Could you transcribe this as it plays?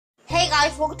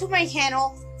guys, welcome to my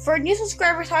channel. For new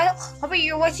subscribers, I hope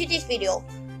you're watching this video.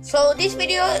 So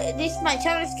my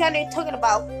channel is kind of talking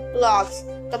about vlogs.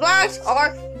 The vlogs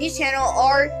are this channel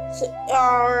are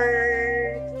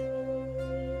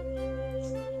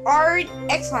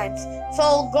excellent.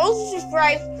 So go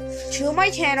subscribe to my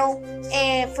channel,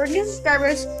 and for new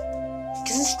subscribers,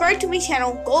 to subscribe to my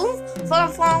channel, go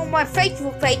follow my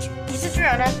Facebook page,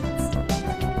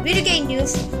 video game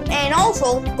news, and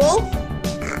also go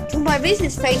to my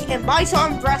business page and buy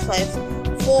some bracelets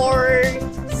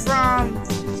from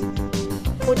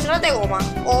Postal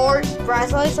or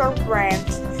bracelets or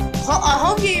brands. I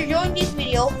hope you're enjoying this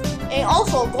video, and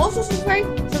also go subscribe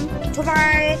to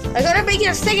my. I'm gonna make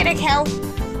a second account,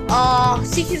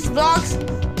 Secrets Vlogs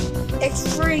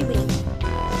Extremely.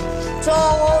 So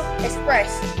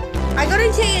Express. I'm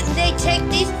gonna check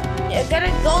this. I'm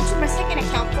gonna go to my second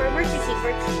account for emergency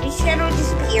for this channel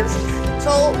disappears.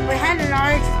 So we had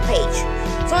another page.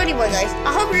 So anyway, guys,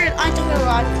 I hope you're enjoying a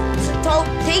lot. So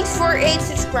thanks for 8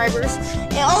 subscribers,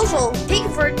 and also thank you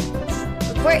for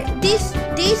these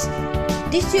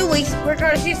 2 weeks. We're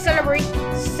gonna celebrate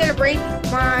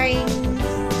my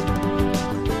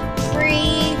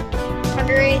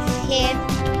 310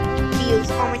 views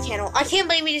on my channel. I can't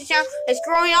believe this channel is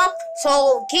growing up.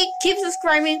 So keep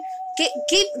subscribing,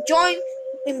 keep joining,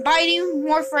 inviting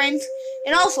more friends,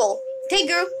 and also thank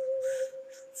you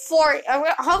for.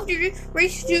 I hope you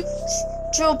reach to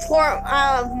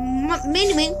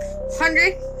minimum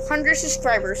 100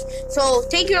 subscribers. So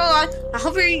thank you a lot. I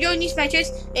hope you're enjoying these matches,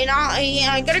 and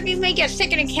I'm gonna be making a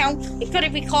second account. It's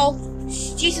gonna be called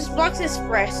Jesus Blocks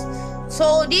Express.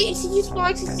 So this Jesus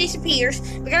Blocks disappears.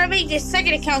 We're gonna make this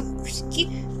second account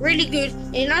really good,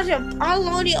 and I'll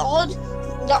load all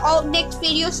the next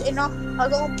videos, and I'm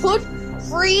gonna put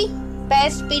 3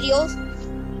 best videos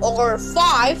or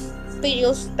 5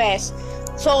 videos best.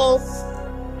 So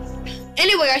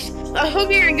anyway, guys, I hope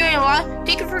you're enjoying a lot.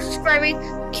 Thank you for subscribing.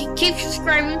 Keep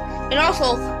subscribing, and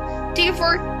also thank you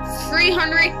for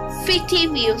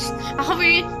 315 views. I hope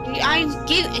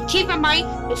keep in mind.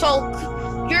 So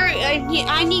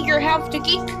I need your help to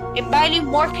keep inviting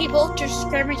more people to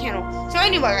subscribe my channel. So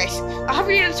anyway, guys, I hope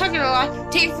you're talking a lot.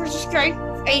 Thank you for subscribing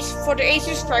for the 8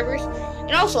 subscribers,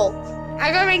 and also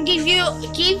I'm gonna give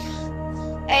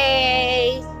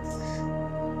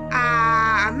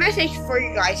a message for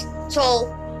you guys. So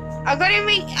I'm gonna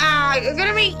make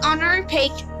another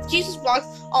page, Jesus Vlogs,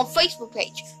 on Facebook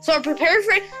page. So prepare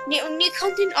for new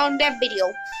content on that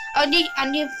video, on the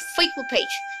Facebook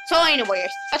page. So anyway,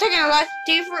 guys, I'm talking a lot.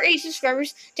 Thank you for 8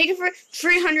 subscribers. Thank you for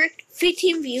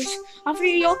 315 views. After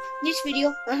you this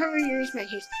video, I hope you use my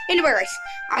case. Anyway, guys,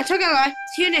 I'm talking a lot.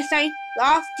 See you next time.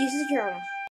 Love, this is Jonah.